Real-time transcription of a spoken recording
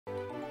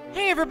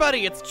Hey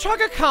everybody, it's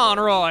Chugga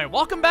Conroy.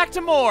 Welcome back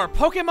to more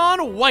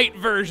Pokemon White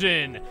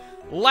version.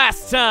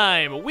 Last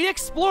time, we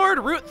explored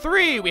Route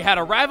 3. We had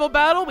a rival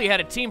battle, we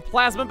had a Team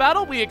Plasma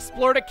battle, we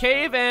explored a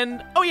cave,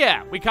 and oh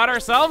yeah, we caught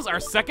ourselves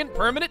our second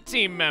permanent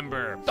team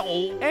member.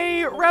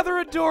 A rather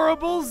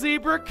adorable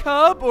zebra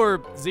cub,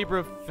 or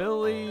zebra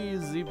filly,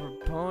 zebra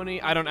pony.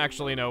 I don't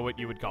actually know what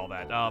you would call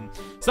that.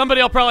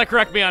 Somebody will probably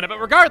correct me on it, but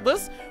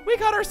regardless, we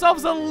caught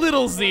ourselves a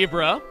little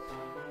zebra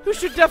who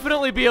should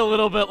definitely be a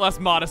little bit less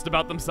modest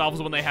about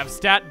themselves when they have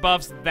stat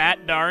buffs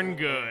that darn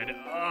good.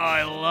 Oh,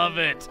 I love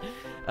it.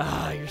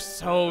 You're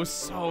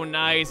so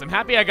nice. I'm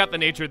happy I got the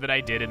nature that I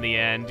did in the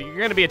end. You're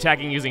going to be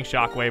attacking using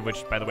Shockwave,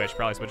 which, by the way, I should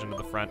probably switch into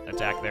the front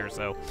attack there,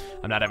 so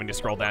I'm not having to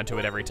scroll down to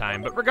it every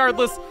time. But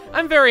regardless,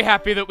 I'm very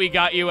happy that we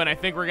got you, and I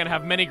think we're going to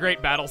have many great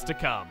battles to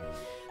come.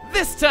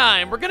 This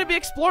time, we're going to be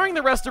exploring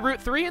the rest of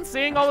Route 3 and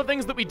seeing all the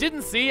things that we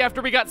didn't see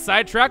after we got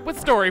sidetracked with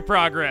story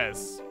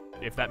progress.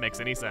 If that makes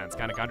any sense,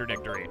 kind of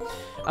contradictory.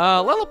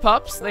 Little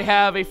pups, they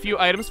have a few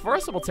items for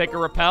us, so we'll take a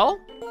repel,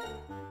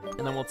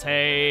 and then we'll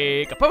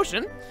take a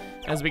potion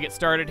as we get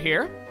started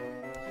here.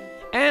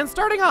 And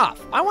starting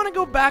off, I want to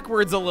go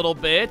backwards a little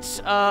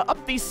bit,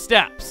 up these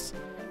steps,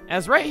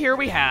 as right here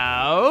we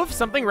have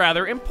something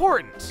rather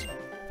important.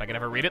 If I can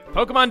ever read it,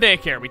 Pokemon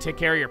Daycare. We take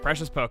care of your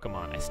precious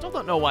Pokemon. I still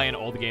don't know why in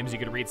old games you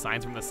could read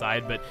signs from the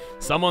side, but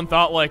someone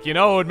thought, like, you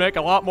know, it would make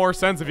a lot more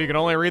sense if you could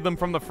only read them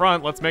from the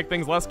front. Let's make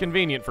things less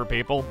convenient for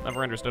people.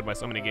 Never understood why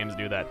so many games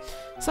do that.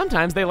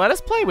 Sometimes they let us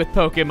play with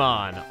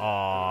Pokemon.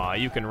 Aw,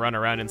 you can run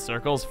around in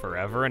circles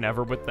forever and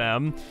ever with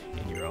them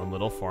in your own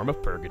little form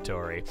of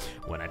purgatory.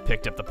 When I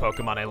picked up the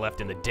Pokemon I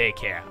left in the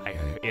daycare,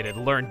 it had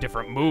learned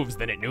different moves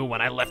than it knew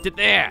when I left it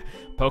there.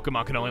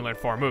 Pokemon can only learn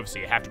 4 moves, so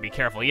you have to be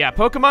careful. Yeah,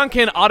 Pokemon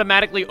can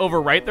automatically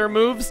overwrite their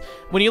moves.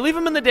 When you leave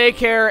them in the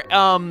daycare,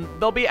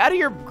 they'll be out of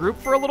your group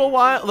for a little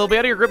while. They'll be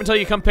out of your group until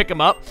you come pick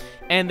them up,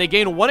 and they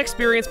gain 1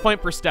 experience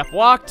point per step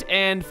walked,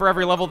 and for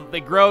every level that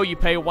they grow, you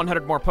pay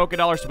 100 more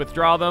Pokédollars to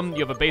withdraw them. You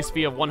have a base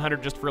fee of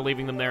 100 just for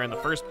leaving them there in the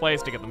first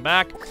place to get them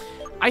back.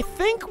 I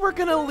think we're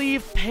gonna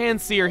leave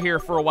Pansear here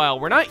for a while.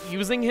 We're not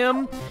using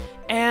him,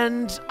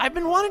 and I've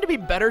been wanting to be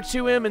better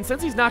to him, and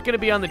since he's not gonna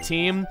be on the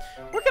team,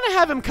 we're gonna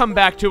have him come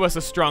back to us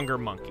a stronger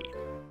monkey.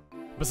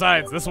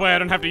 Besides, this way I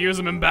don't have to use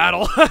him in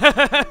battle.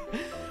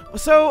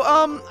 So,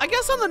 I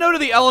guess on the note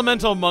of the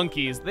elemental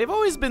monkeys, they've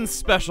always been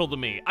special to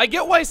me. I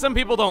get why some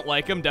people don't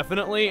like them,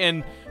 definitely,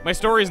 and my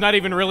story's not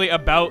even really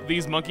about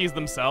these monkeys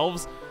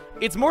themselves.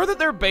 It's more that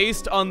they're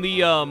based on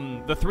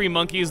the 3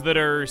 monkeys that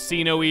are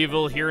See No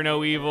Evil, Hear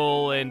No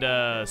Evil,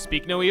 and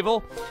Speak No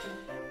Evil.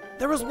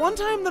 There was one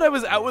time that I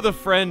was out with a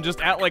friend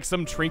just at like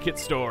some trinket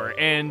store,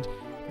 and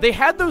they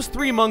had those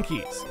 3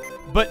 monkeys,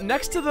 but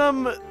next to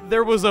them,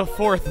 there was a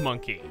 4th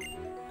monkey.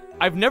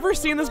 I've never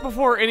seen this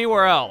before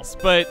anywhere else,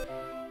 but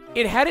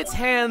it had its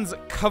hands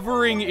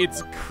covering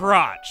its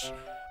crotch.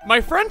 My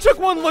friend took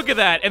one look at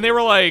that, and they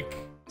were like,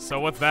 so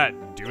what's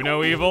that, do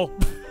no evil?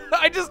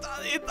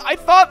 I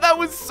thought that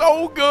was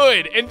so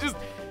good, and just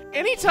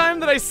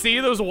anytime that I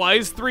see those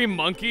wise 3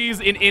 monkeys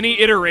in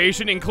any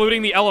iteration,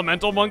 including the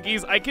elemental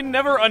monkeys, I can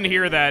never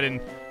unhear that, and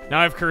now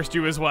I've cursed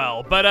you as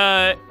well,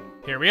 but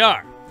here we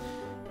are.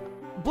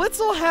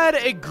 Blitzel had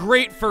a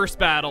great first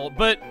battle,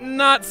 but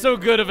not so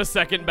good of a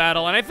second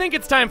battle, and I think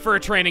it's time for a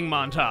training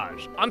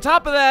montage. On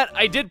top of that,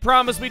 I did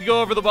promise we'd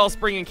go over the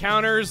Wellspring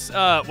encounters,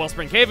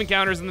 Wellspring Cave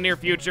encounters in the near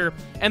future,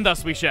 and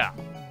thus we shall.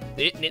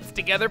 It knits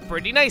together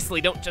pretty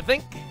nicely, don't you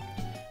think?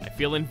 I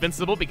feel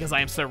invincible because I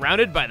am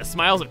surrounded by the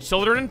smiles of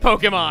children and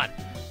Pokemon.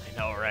 I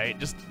know, right?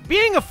 Just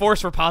being a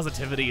force for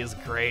positivity is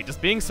great.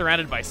 Just being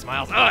surrounded by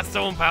smiles, oh, it's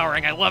so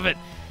empowering, I love it.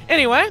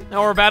 Anyway,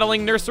 now we're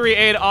battling Nursery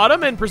Aide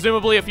Autumn and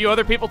presumably a few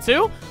other people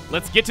too.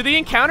 Let's get to the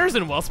encounters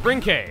in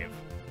Wellspring Cave.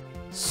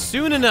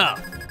 Soon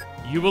enough,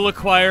 you will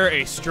acquire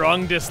a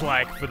strong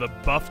dislike for the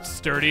buffed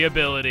sturdy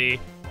ability,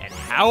 and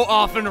how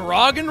often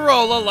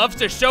Roggenrola loves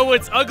to show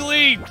its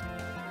ugly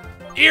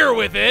ear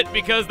with it,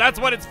 because that's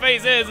what its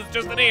face is, it's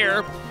just an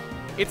ear.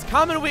 Its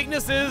common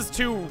weaknesses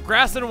to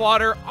grass and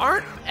water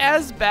aren't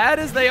as bad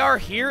as they are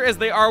here as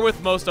they are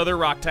with most other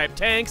rock-type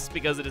tanks,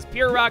 because it is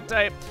pure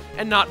rock-type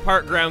and not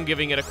part ground,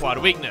 giving it a quad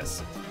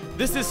weakness.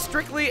 This is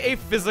strictly a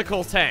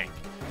physical tank.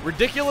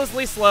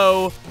 Ridiculously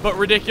slow, but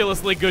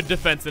ridiculously good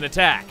defense and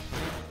attack.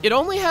 It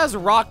only has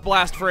Rock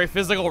Blast for a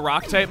physical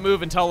rock-type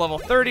move until level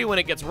 30 when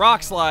it gets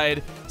Rock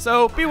Slide,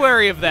 so be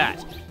wary of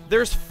that.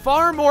 There's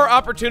far more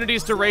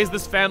opportunities to raise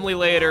this family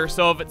later,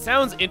 so if it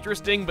sounds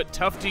interesting but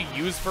tough to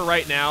use for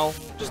right now,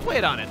 just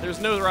wait on it.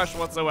 There's no rush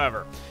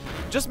whatsoever.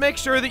 Just make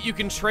sure that you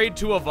can trade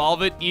to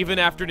evolve it even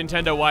after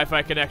Nintendo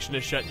Wi-Fi connection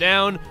is shut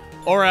down,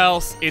 or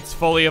else its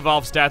fully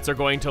evolved stats are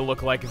going to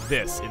look like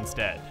this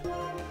instead.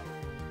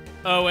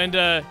 Oh, and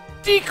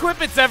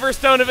de-equip its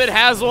Everstone if it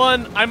has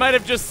one. I might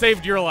have just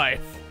saved your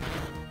life.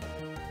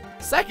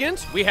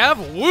 Second, we have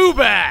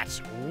Woobat.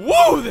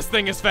 Woo, this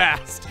thing is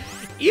fast.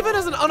 Even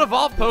as an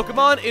unevolved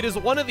Pokemon, it is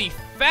one of the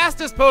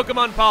fastest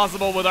Pokemon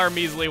possible with our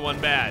measly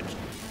 1 badge.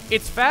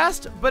 It's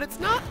fast, but it's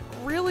not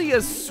really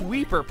a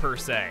sweeper per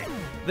se.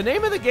 The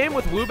name of the game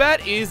with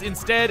Woobat is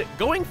instead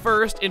going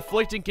first,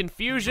 inflicting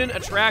confusion,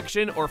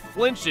 attraction, or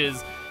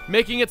flinches,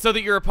 making it so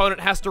that your opponent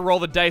has to roll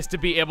the dice to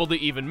be able to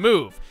even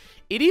move.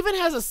 It even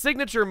has a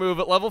signature move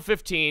at level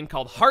 15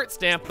 called Heart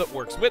Stamp that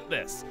works with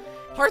this.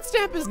 Heart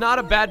Stamp is not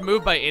a bad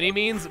move by any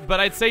means, but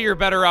I'd say you're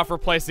better off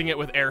replacing it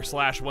with Air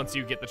Slash once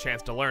you get the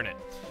chance to learn it.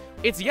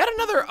 It's yet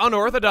another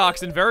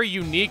unorthodox and very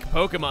unique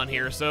Pokemon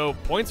here, so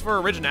points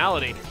for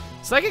originality.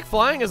 Psychic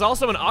Flying is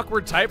also an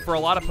awkward type for a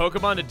lot of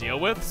Pokemon to deal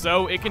with,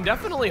 so it can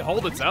definitely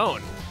hold its own.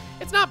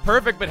 It's not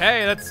perfect, but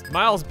hey, that's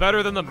miles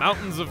better than the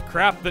mountains of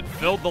crap that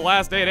filled the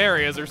last 8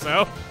 areas or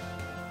so.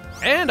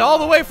 And all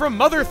the way from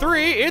Mother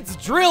 3, it's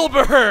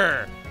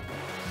Drillbur!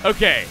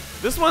 Okay,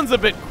 this one's a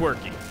bit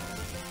quirky.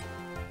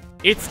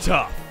 It's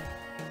tough.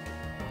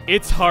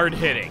 It's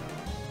hard-hitting.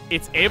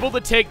 It's able to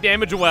take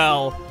damage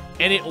well,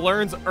 and it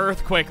learns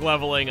Earthquake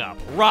leveling up,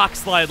 Rock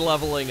Slide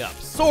leveling up,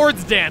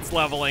 Swords Dance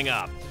leveling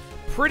up.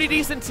 Pretty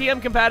decent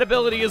TM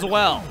compatibility as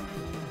well.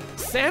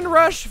 Sand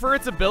Rush, for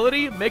its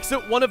ability, makes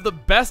it one of the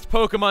best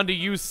Pokemon to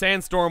use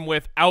Sandstorm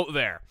with out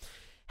there.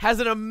 Has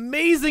an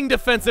amazing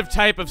defensive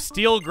type of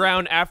Steel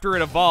Ground after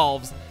it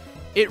evolves.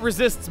 It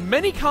resists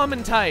many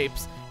common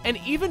types, and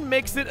even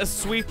makes it a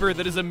sweeper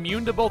that is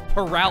immune to both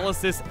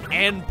paralysis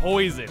and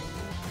poison.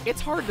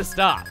 It's hard to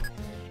stop.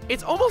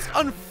 It's almost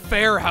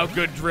unfair how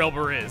good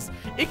Drillbur is.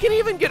 It can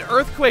even get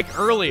Earthquake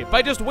early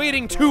by just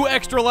waiting 2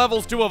 extra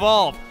levels to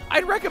evolve.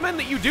 I'd recommend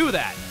that you do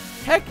that.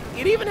 Heck,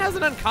 it even has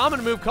an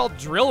uncommon move called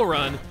Drill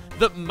Run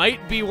that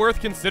might be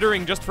worth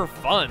considering just for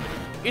fun.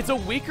 It's a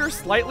weaker,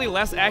 slightly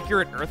less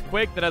accurate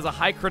Earthquake that has a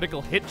high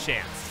critical hit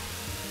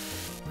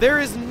chance. There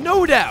is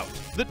no doubt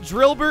that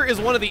Drillbur is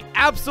one of the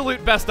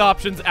absolute best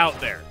options out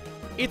there.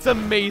 It's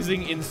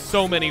amazing in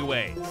so many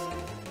ways.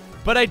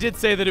 But I did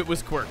say that it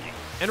was quirky.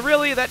 And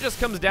really, that just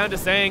comes down to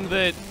saying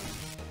that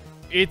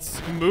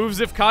its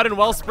moves, if caught in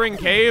Wellspring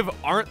Cave,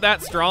 aren't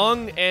that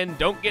strong and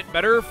don't get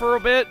better for a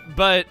bit,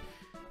 but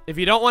if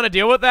you don't want to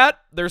deal with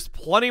that, there's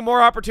plenty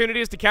more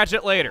opportunities to catch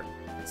it later.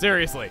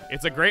 Seriously,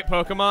 it's a great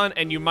Pokemon,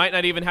 and you might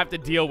not even have to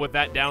deal with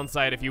that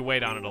downside if you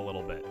wait on it a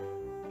little bit.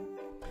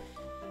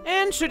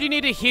 And should you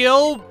need to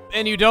heal,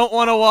 and you don't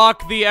want to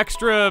walk the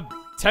extra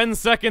 10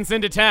 seconds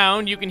into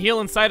town, you can heal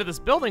inside of this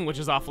building, which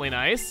is awfully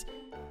nice.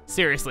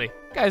 Seriously,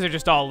 guys are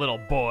just all little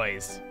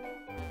boys.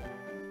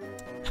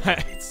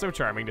 It's so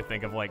charming to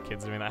think of, like,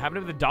 kids doing that.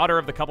 Happened to be the daughter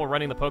of the couple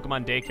running the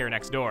Pokemon daycare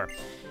next door.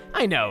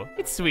 I know,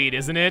 it's sweet,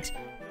 isn't it?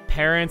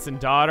 Parents and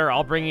daughter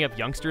all bringing up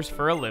youngsters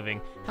for a living.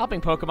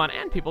 Helping Pokemon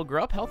and people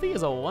grow up healthy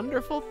is a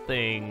wonderful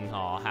thing.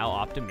 Aw, how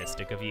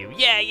optimistic of you.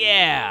 Yeah,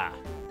 yeah!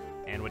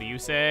 And what do you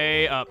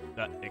say?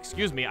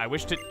 Excuse me, I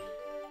wish to...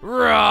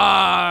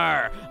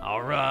 Roar!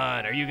 I'll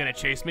run. Are you gonna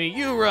chase me?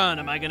 You run.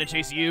 Am I gonna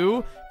chase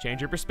you?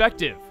 Change your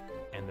perspective.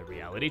 And the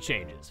reality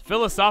changes.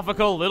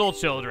 Philosophical little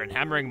children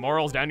hammering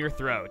morals down your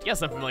throat.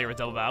 Yes, I'm familiar with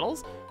double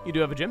battles. You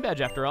do have a gym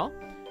badge after all.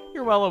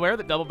 You're well aware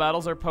that double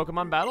battles are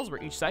Pokemon battles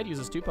where each side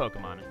uses 2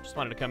 Pokemon. I just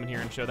wanted to come in here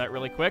and show that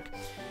really quick.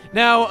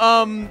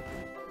 Now,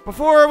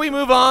 before we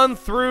move on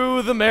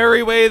through the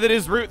merry way that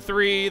is Route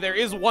 3, there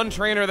is one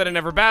trainer that I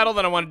never battled,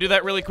 and I want to do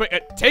that really quick.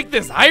 Take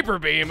this Hyper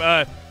Beam!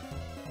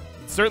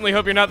 Certainly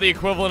hope you're not the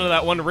equivalent of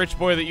that one rich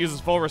boy that uses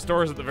full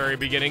restores at the very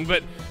beginning,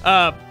 but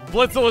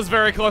Blitzel is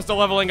very close to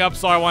leveling up,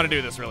 so I want to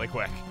do this really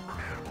quick.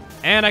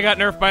 And I got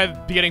nerfed by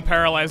getting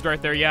paralyzed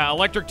right there. Yeah,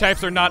 electric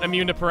types are not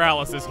immune to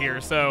paralysis here,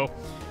 so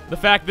the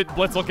fact that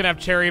Blitzel can have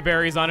cherry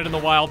berries on it in the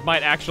wild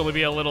might actually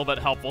be a little bit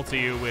helpful to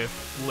you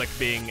with Lick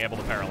being able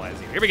to paralyze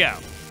you. Here we go.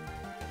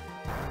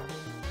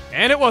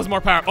 And it was more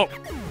powerful.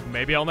 Oh,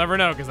 maybe I'll never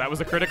know because that was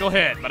a critical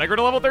hit, but I grew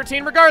to level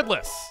 13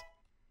 regardless.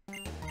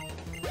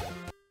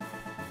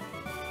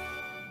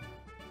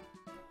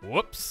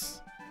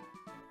 Whoops.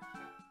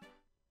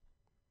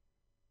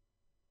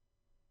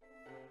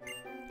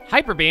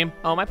 Hyper Beam.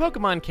 Oh, my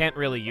Pokemon can't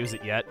really use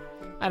it yet.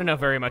 I don't know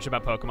very much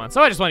about Pokemon,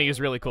 so I just want to use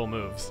really cool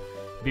moves.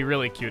 It'd be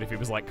really cute if he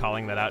was like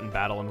calling that out in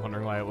battle and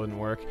wondering why it wouldn't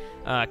work.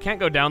 Can't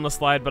go down the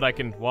slide, but I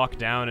can walk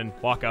down and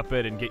walk up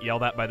it and get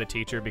yelled at by the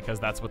teacher because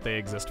that's what they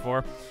exist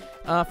for.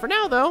 For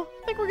now, though,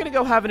 I think we're gonna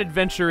go have an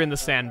adventure in the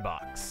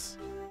sandbox.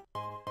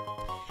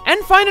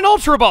 And find an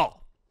Ultra Ball!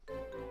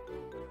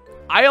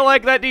 I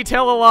like that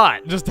detail a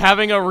lot, just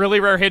having a really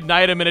rare hidden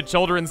item in a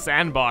children's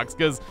sandbox,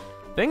 because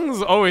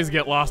things always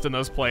get lost in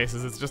those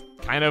places. It's just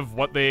kind of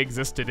what they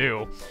exist to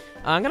do.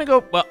 I'm gonna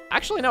go, well,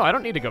 actually, no, I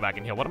don't need to go back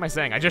and heal. What am I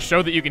saying? I just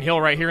showed that you can heal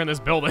right here in this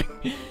building.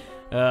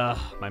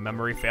 My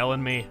memory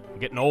failing me. I'm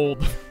getting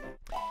old.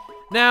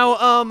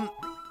 Now,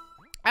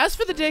 as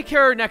for the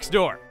daycare next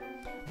door,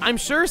 I'm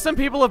sure some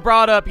people have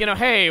brought up,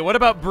 hey, what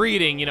about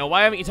breeding?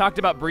 Why haven't you talked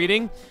about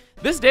breeding?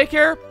 This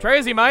daycare, try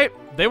as you might,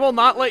 they will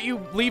not let you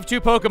leave 2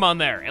 Pokemon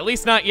there, at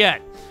least not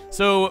yet.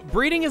 So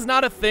breeding is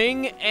not a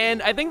thing,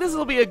 and I think this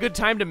will be a good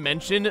time to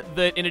mention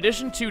that in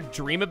addition to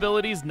dream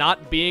abilities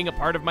not being a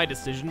part of my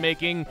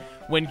decision-making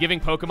when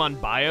giving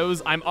Pokemon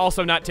bios, I'm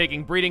also not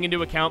taking breeding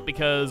into account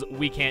because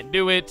we can't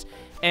do it,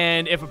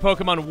 and if a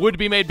Pokemon would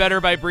be made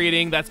better by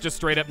breeding, that's just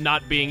straight up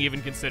not being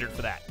even considered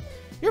for that.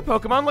 Your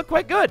Pokemon look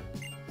quite good.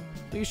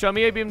 Would you show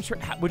me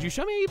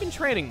you've been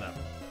training them?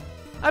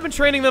 I've been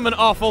training them an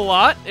awful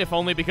lot, if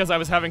only because I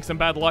was having some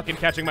bad luck in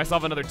catching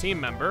myself another team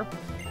member.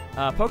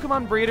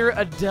 Pokemon breeder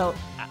Adelaide?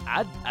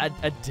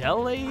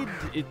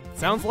 It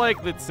sounds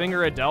like the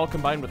singer Adele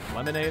combined with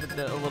Lemonade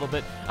a little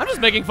bit. I'm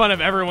just making fun of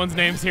everyone's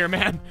names here,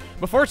 man.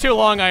 Before too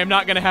long, I am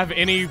not going to have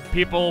any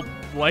people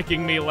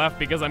liking me left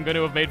because I'm going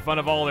to have made fun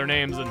of all their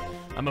names, and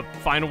I'm a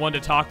fine one to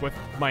talk with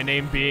my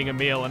name being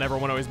Emil and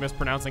everyone always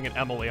mispronouncing it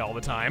Emily all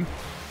the time.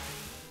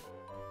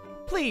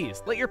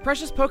 Please, let your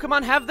precious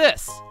Pokemon have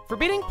this. For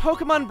beating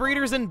Pokemon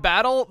breeders in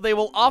battle, they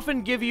will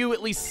often give you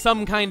at least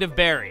some kind of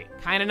berry.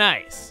 Kinda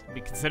nice,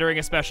 considering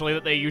especially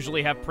that they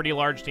usually have pretty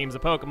large teams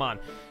of Pokemon.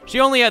 She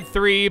only had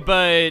 3,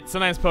 but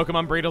sometimes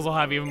Pokemon breeders will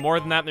have even more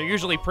than that, and they're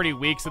usually pretty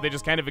weak, so they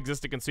just kind of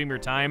exist to consume your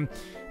time.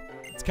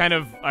 It's kind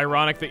of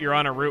ironic that you're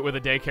on a route with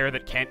a daycare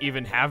that can't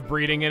even have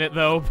breeding in it,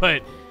 though,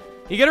 but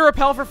you get a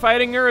repel for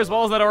fighting her, as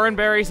well as that Oran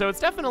Berry, so it's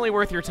definitely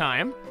worth your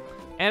time.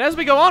 And as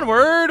we go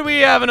onward, we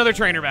have another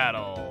trainer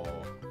battle.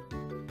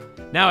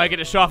 Now I get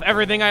to show off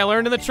everything I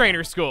learned in the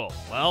trainer school.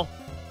 Well,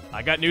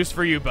 I got news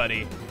for you,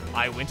 buddy.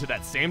 I went to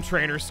that same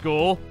trainer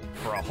school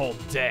for a whole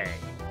day.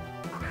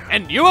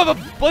 And you have a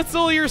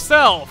Blitzel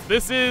yourself.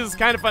 This is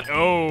kind of fun.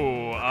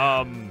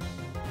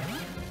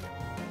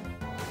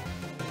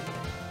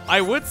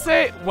 I would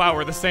say, wow,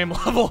 we're the same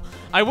level.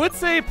 I would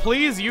say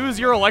please use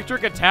your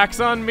electric attacks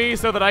on me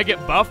so that I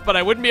get buffed, but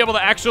I wouldn't be able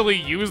to actually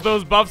use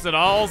those buffs at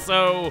all,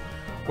 so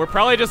we're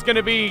probably just going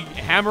to be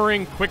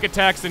hammering quick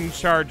attacks and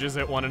charges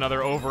at one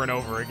another over and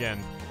over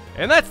again.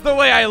 And that's the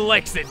way I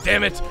likes it,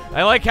 damn it!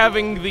 I like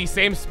having the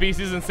same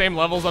species and same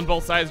levels on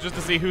both sides just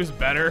to see who's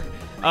better.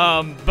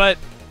 I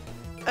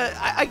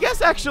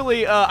guess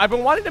actually, I've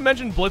been wanting to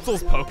mention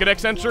Blitzel's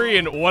Pokedex entry,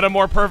 and what a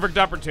more perfect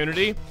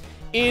opportunity.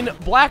 In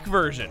Black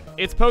version,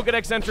 its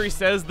Pokedex entry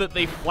says that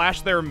they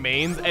flash their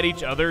mains at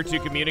each other to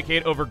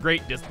communicate over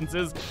great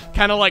distances,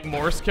 kind of like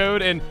Morse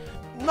code, and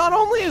not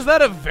only is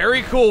that a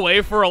very cool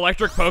way for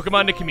electric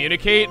Pokemon to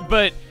communicate,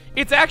 but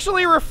it's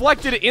actually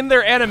reflected in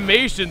their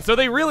animation, so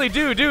they really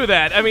do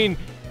that. I mean,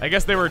 I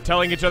guess they were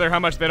telling each other how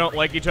much they don't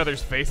like each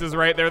other's faces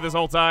right there this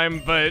whole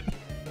time, but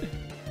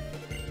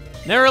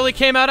narrowly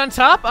came out on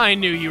top. I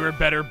knew you were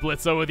better,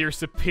 Blitzo, with your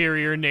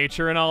superior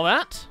nature and all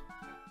that.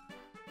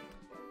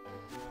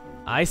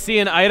 I see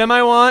an item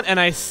I want, and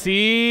I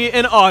see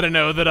an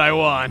Audino that I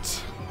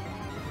want.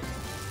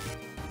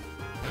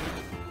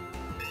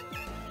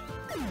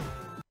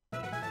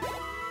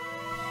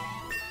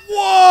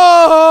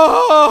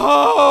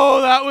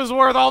 Whoa! That was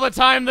worth all the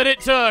time that it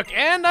took.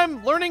 And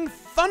I'm learning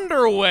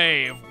Thunder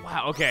Wave.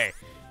 Wow, okay.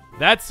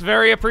 That's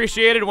very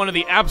appreciated. One of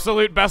the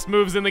absolute best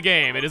moves in the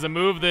game. It is a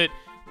move that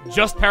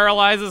just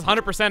paralyzes,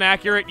 100%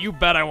 accurate. You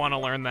bet I want to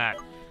learn that.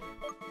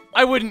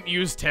 I wouldn't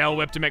use Tail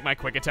Whip to make my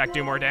quick attack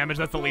do more damage.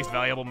 That's the least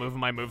valuable move in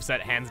my moveset,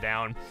 hands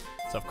down.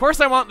 So of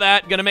course I want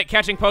that. Gonna make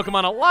catching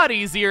Pokemon a lot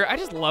easier. I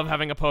just love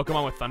having a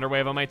Pokemon with Thunder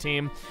Wave on my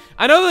team.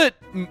 I know that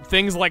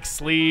things like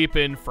Sleep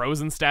and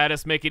Frozen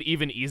status make it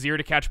even easier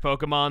to catch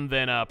Pokemon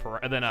than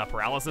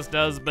Paralysis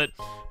does, but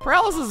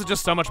Paralysis is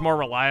just so much more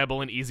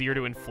reliable and easier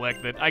to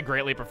inflict that I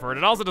greatly prefer it.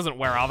 It also doesn't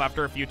wear off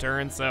after a few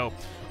turns, so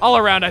all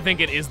around I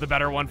think it is the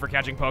better one for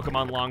catching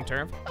Pokemon long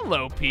term.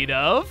 Hello,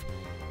 P-Dove.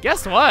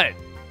 Guess what?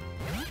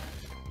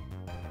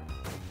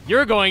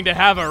 You're going to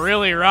have a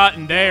really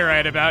rotten day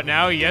right about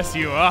now. Yes,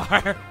 you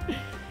are.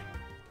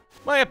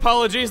 My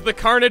apologies, the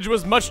carnage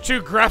was much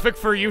too graphic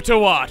for you to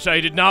watch.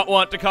 I did not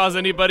want to cause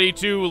anybody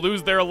to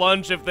lose their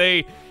lunch if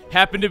they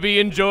happen to be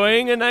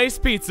enjoying a nice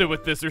pizza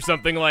with this or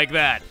something like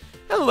that.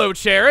 Hello,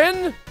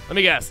 Charon. Let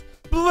me guess.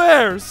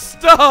 Blair,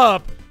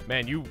 stop!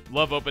 Man, you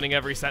love opening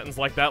every sentence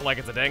like that like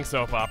it's a dang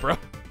soap opera.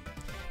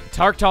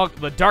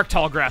 The dark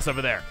tall grass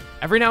over there.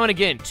 Every now and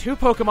again, 2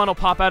 Pokemon will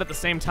pop out at the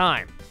same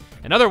time.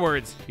 In other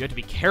words, you have to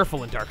be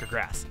careful in darker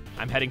grass.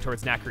 I'm heading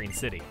towards Nacrene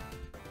City.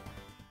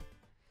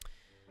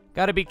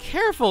 Gotta be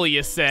careful,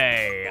 you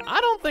say?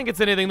 I don't think it's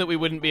anything that we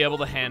wouldn't be able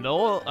to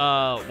handle.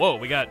 Whoa,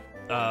 we got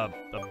a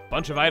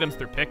bunch of items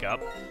through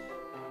pickup.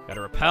 Got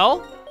a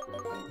Repel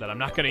that I'm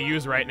not gonna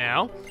use right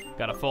now.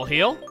 Got a full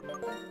heal.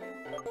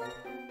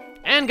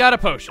 And got a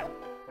potion.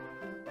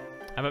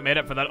 Haven't made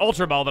up for that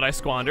Ultra Ball that I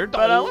squandered,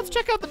 but let's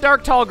check out the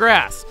Dark Tall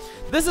Grass.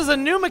 This is a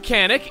new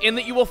mechanic in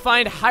that you will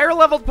find higher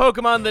leveled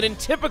Pokemon than in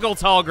typical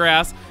Tall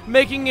Grass,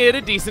 making it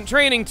a decent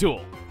training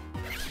tool.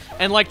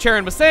 And like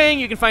Charon was saying,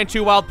 you can find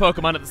 2 wild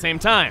Pokemon at the same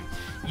time.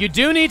 You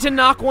do need to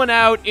knock one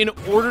out in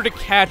order to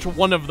catch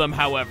one of them,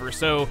 however,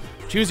 so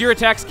choose your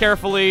attacks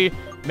carefully,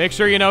 make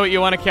sure you know what you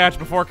want to catch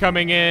before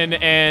coming in,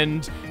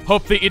 and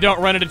hope that you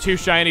don't run into 2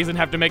 shinies and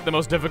have to make the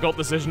most difficult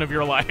decision of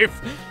your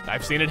life.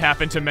 I've seen it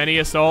happen to many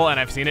a soul, and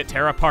I've seen it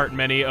tear apart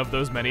many of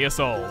those many a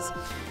souls.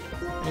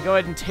 I'm gonna go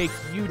ahead and take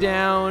you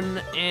down,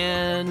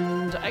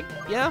 and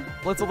yeah,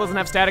 Blitzel doesn't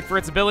have static for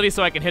its ability,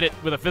 so I can hit it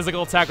with a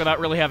physical attack without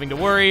really having to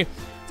worry.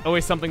 It's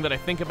always something that I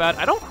think about.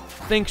 I don't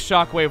think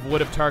Shockwave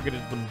would have targeted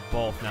them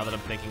both now that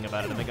I'm thinking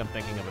about it. I think I'm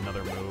thinking of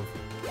another move.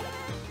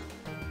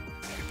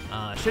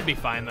 Should be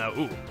fine, though.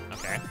 Ooh,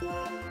 okay.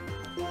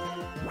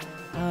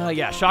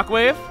 Yeah,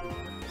 Shockwave.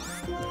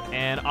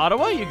 And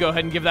Ottawa, you go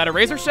ahead and give that a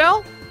Razor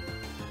Shell.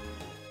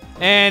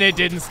 And it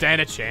didn't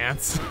stand a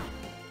chance.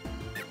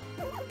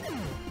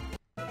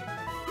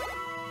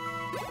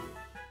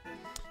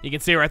 You can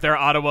see right there,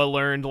 Ottawa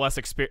earned less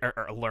experience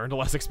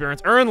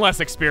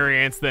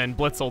than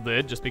Blitzel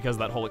did, just because of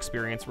that whole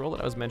experience rule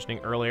that I was mentioning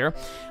earlier.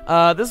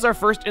 This is our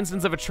first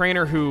instance of a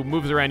trainer who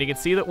moves around. You can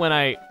see that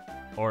when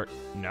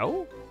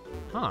no?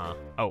 Huh.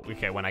 Oh,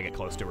 okay, when I get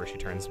close to her, she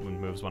turns and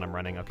moves when I'm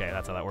running. Okay,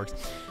 that's how that works.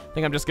 I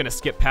think I'm just gonna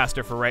skip past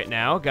her for right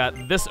now.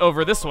 Got this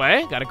over this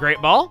way. Got a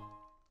Great Ball.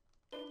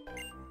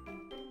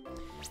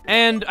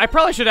 And I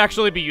probably should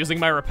actually be using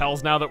my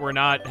repels now that we're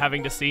not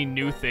having to see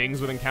new things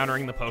with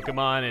encountering the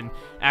Pokemon, and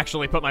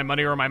actually put my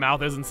money where my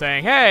mouth is and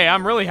saying, hey,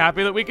 I'm really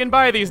happy that we can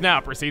buy these now.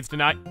 Proceeds to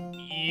not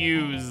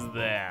use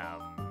them.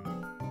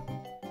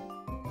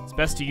 It's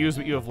best to use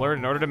what you have learned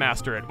in order to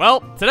master it.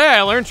 Well, today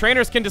I learned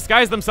trainers can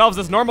disguise themselves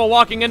as normal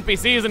walking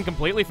NPCs and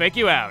completely fake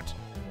you out.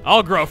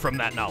 I'll grow from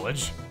that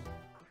knowledge.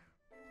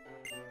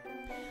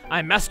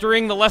 I'm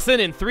mastering the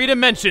lesson in 3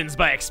 dimensions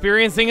by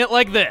experiencing it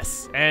like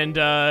this. And,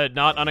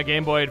 not on a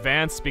Game Boy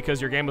Advance because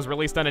your game was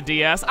released on a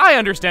DS. I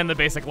understand the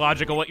basic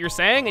logic of what you're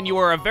saying, and you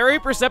are a very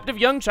perceptive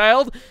young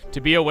child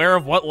to be aware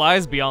of what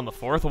lies beyond the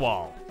 4th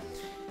wall.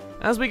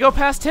 As we go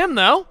past him,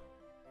 though,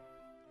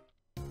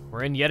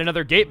 we're in yet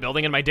another gate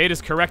building, and my date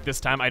is correct this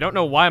time. I don't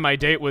know why my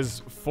date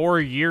was 4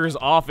 years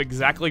off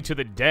exactly to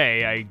the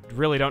day. I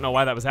really don't know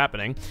why that was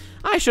happening.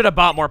 I should have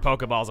bought more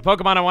Pokeballs. A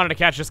Pokemon I wanted to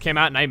catch just came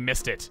out, and I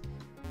missed it.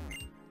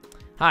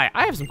 Hi,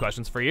 I have some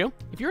questions for you.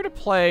 If you were to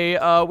play,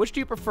 which do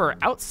you prefer,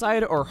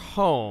 outside or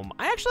home?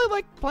 I actually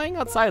like playing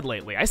outside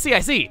lately. I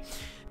see.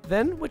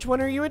 Then, which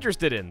one are you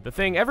interested in? The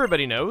thing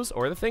everybody knows,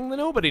 or the thing that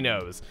nobody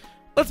knows?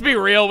 Let's be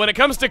real, when it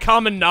comes to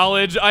common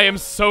knowledge, I am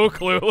so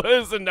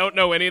clueless and don't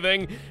know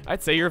anything.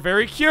 I'd say you're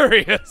very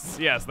curious.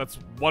 Yes, that's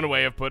one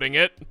way of putting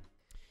it.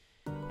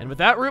 And with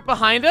that route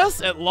behind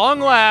us, at long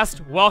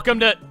last, welcome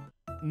to...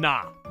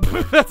 Nah.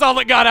 That's all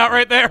that got out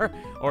right there.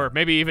 Or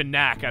maybe even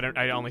Knack.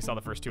 I only saw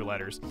the first 2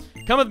 letters.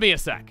 Come with me a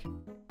sec.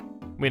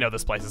 We know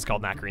this place is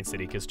called Knackreen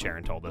City because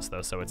Charon told us,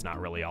 though, so it's not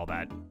really all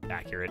that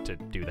accurate to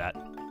do that.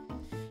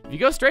 If you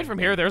go straight from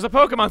here, there's a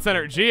Pokemon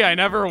Center. Gee, I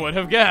never would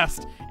have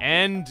guessed.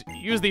 And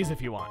use these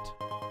if you want.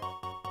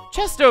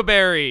 Chesto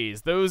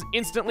Berries. Those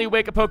instantly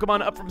wake a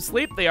Pokemon up from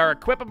sleep. They are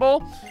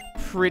equipable.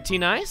 Pretty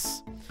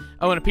nice.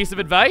 Oh, and a piece of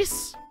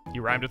advice.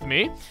 You rhymed with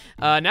me.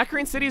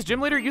 Knackreen City's gym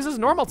leader uses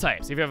normal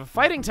types. If you have a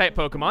fighting type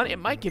Pokemon, it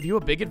might give you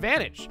a big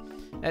advantage.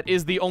 That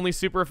is the only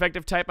super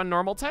effective type on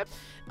normal type.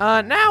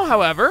 Now,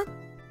 however,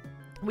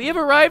 we have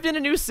arrived in a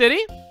new city.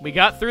 We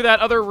got through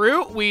that other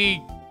route.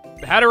 We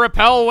had a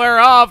repel wear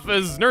off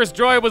as Nurse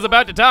Joy was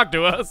about to talk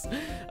to us.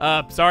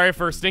 Sorry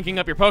for stinking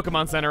up your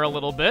Pokemon Center a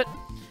little bit.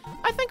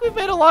 I think we've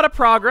made a lot of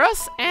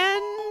progress,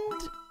 and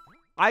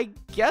I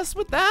guess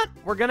with that,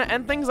 we're gonna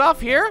end things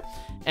off here.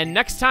 And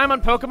next time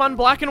on Pokemon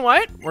Black and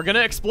White, we're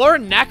gonna explore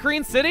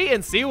Knackreen City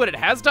and see what it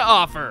has to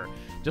offer.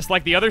 Just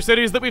like the other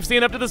cities that we've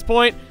seen up to this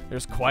point,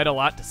 there's quite a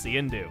lot to see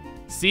and do.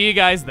 See you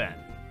guys then.